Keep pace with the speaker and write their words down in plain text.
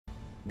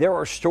There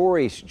are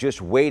stories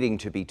just waiting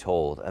to be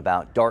told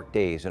about dark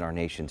days in our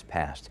nation's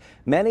past.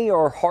 Many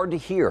are hard to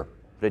hear,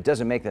 but it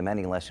doesn't make them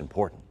any less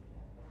important.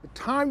 The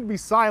time to be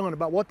silent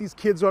about what these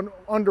kids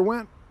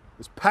underwent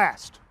is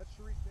past.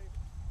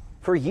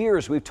 For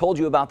years, we've told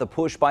you about the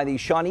push by the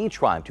Shawnee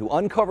tribe to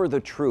uncover the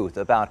truth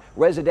about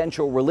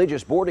residential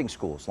religious boarding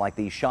schools like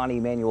the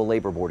Shawnee Manual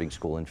Labor Boarding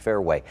School in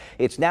Fairway.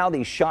 It's now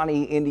the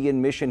Shawnee Indian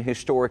Mission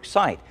Historic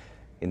Site.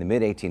 In the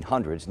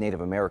mid-1800s, Native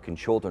American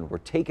children were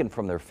taken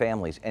from their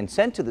families and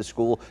sent to the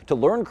school to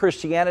learn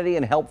Christianity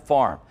and help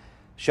farm.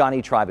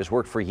 Shawnee tribe has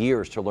worked for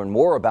years to learn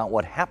more about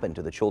what happened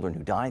to the children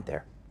who died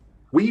there.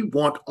 We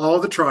want all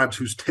the tribes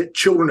whose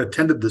children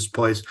attended this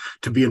place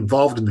to be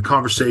involved in the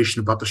conversation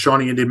about the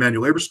Shawnee Indian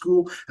Manual Labor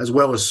School, as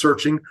well as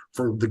searching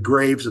for the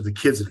graves of the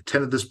kids that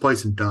attended this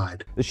place and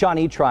died. The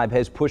Shawnee tribe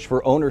has pushed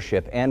for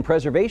ownership and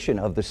preservation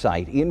of the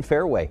site in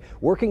Fairway,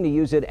 working to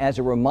use it as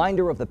a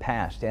reminder of the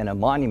past and a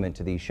monument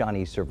to the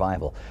Shawnee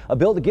survival. A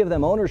bill to give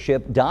them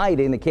ownership died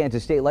in the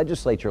Kansas State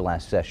Legislature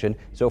last session.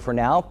 So for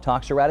now,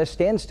 talks are at a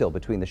standstill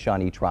between the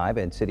Shawnee tribe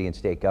and city and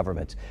state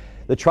governments.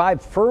 The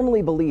tribe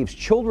firmly believes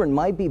children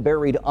might be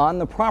buried on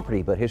the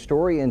property, but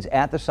historians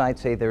at the site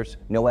say there's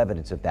no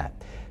evidence of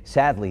that.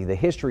 Sadly, the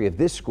history of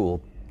this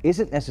school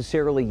isn't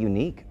necessarily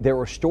unique. There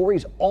are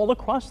stories all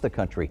across the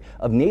country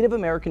of Native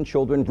American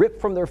children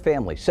ripped from their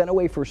families, sent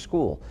away for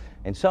school,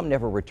 and some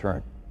never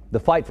returned. The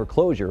fight for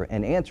closure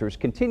and answers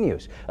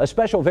continues. A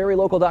special, very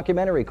local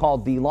documentary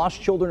called The Lost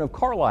Children of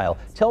Carlisle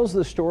tells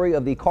the story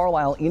of the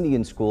Carlisle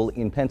Indian School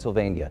in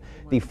Pennsylvania,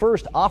 the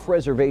first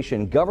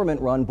off-reservation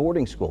government-run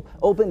boarding school,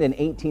 opened in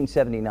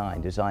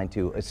 1879, designed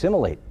to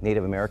assimilate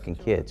Native American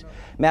kids.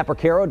 Matt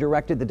Porcaro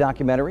directed the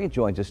documentary,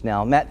 joins us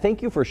now. Matt,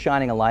 thank you for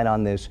shining a light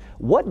on this.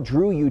 What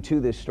drew you to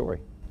this story?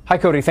 Hi,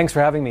 Cody. Thanks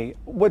for having me.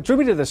 What drew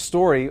me to this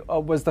story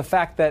was the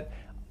fact that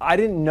I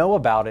didn't know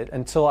about it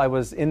until I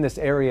was in this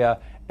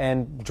area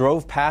and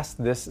drove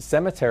past this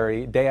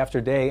cemetery day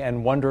after day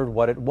and wondered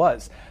what it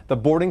was. The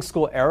boarding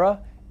school era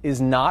is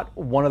not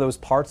one of those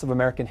parts of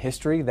American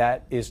history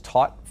that is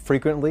taught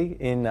frequently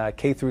in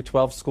K through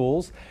 12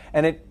 schools,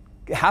 and it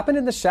happened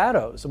in the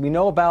shadows. We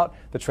know about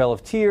the Trail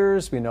of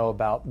Tears, we know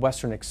about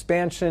Western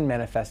expansion,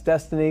 Manifest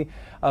Destiny,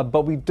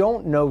 but we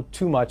don't know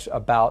too much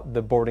about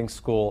the boarding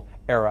school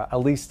era,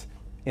 at least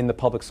in the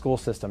public school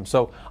system.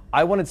 So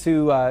I wanted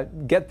to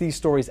get these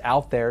stories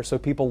out there so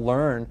people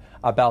learn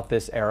about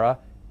this era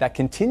that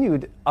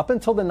continued up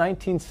until the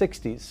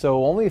 1960s.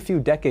 So only a few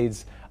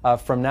decades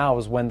from now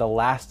is when the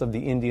last of the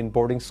Indian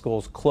boarding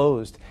schools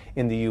closed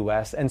in the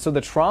U.S. And so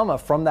the trauma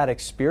from that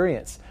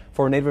experience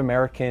for Native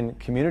American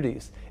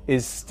communities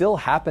is still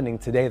happening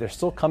today. They're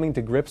still coming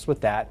to grips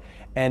with that.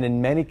 And in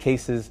many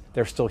cases,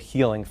 they're still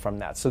healing from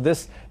that. So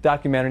this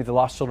documentary, The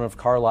Lost Children of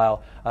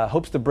Carlisle,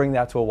 hopes to bring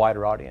that to a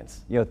wider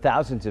audience. You know,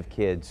 thousands of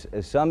kids,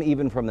 some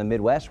even from the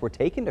Midwest, were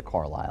taken to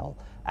Carlisle.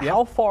 Yep.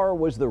 How far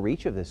was the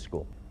reach of this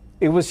school?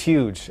 It was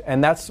huge,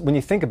 and that's, when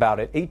you think about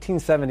it,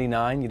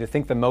 1879, you'd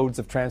think the modes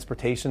of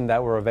transportation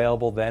that were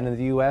available then in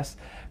the U.S.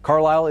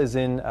 Carlisle is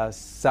in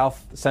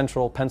south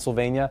central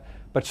Pennsylvania,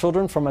 but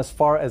children from as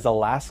far as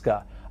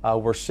Alaska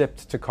were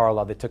shipped to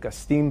Carlisle. They took a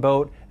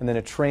steamboat and then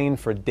a train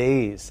for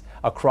days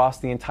across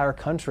the entire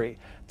country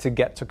to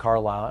get to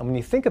Carlisle. And when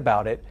you think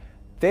about it,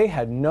 they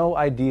had no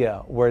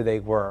idea where they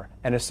were.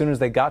 And as soon as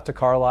they got to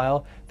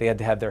Carlisle, they had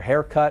to have their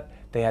hair cut.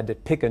 They had to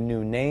pick a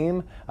new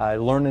name,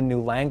 learn a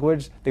new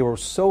language. They were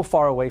so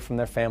far away from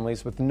their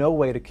families with no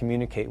way to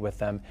communicate with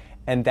them.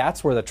 And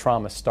that's where the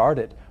trauma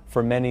started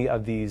for many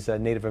of these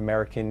Native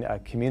American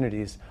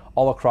communities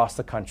all across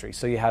the country.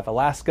 So you have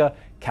Alaska,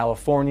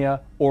 California,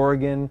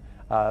 Oregon,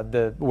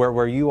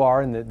 where you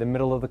are in the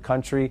middle of the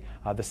country,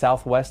 the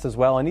Southwest as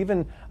well, and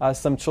even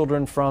some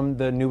children from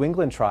the New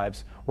England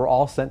tribes were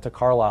all sent to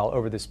Carlisle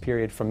over this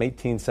period from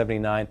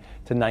 1879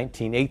 to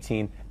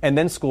 1918, and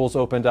then schools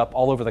opened up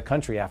all over the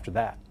country after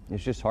that.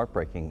 It's just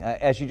heartbreaking.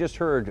 As you just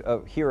heard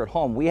here at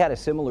home, we had a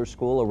similar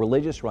school, a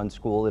religious-run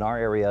school in our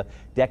area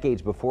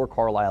decades before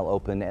Carlisle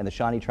opened, and the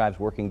Shawnee tribe's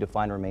working to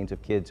find remains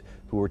of kids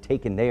who were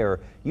taken there.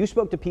 You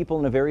spoke to people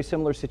in a very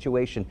similar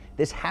situation.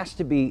 This has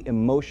to be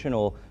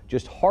emotional,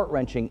 just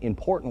heart-wrenching,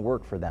 important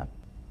work for them.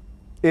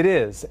 It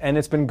is, and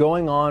it's been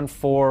going on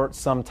for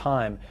some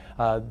time.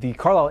 The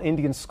Carlisle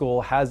Indian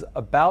School has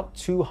about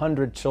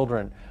 200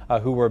 children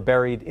who were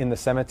buried in the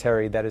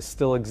cemetery that is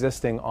still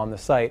existing on the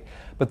site,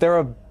 but there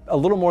are a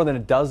little more than a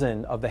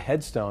dozen of the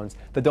headstones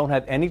that don't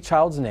have any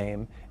child's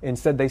name.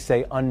 Instead, they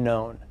say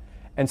unknown.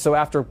 And so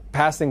after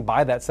passing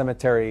by that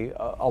cemetery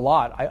a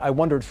lot, I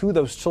wondered who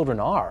those children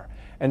are.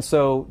 And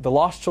so The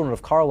Lost Children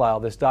of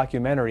Carlisle, this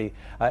documentary,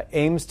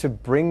 aims to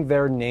bring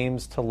their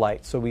names to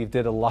light. So we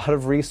did a lot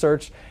of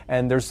research,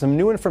 and there's some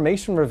new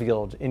information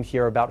revealed in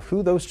here about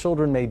who those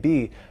children may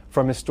be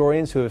from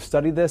historians who have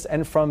studied this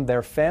and from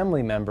their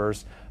family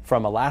members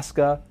from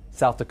Alaska,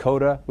 South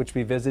Dakota, which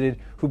we visited,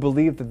 who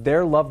believe that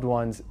their loved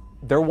ones,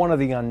 they're one of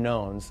the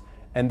unknowns,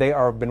 and they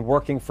are been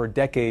working for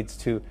decades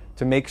to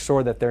make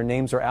sure that their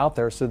names are out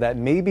there so that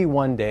maybe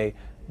one day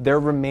their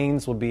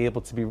remains will be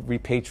able to be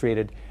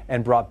repatriated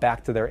and brought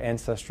back to their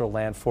ancestral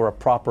land for a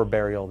proper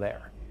burial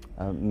there.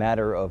 a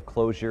matter of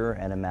closure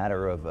and a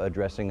matter of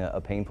addressing a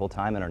painful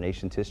time in our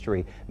nation's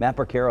history. Matt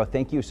Porcaro,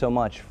 thank you so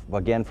much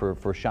again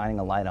for shining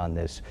a light on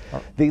this.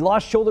 The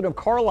Lost Children of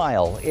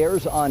Carlisle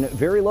airs on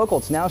Very Local.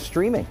 It's now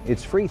streaming.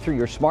 It's free through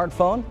your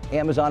smartphone,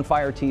 Amazon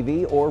Fire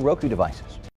TV, or Roku devices.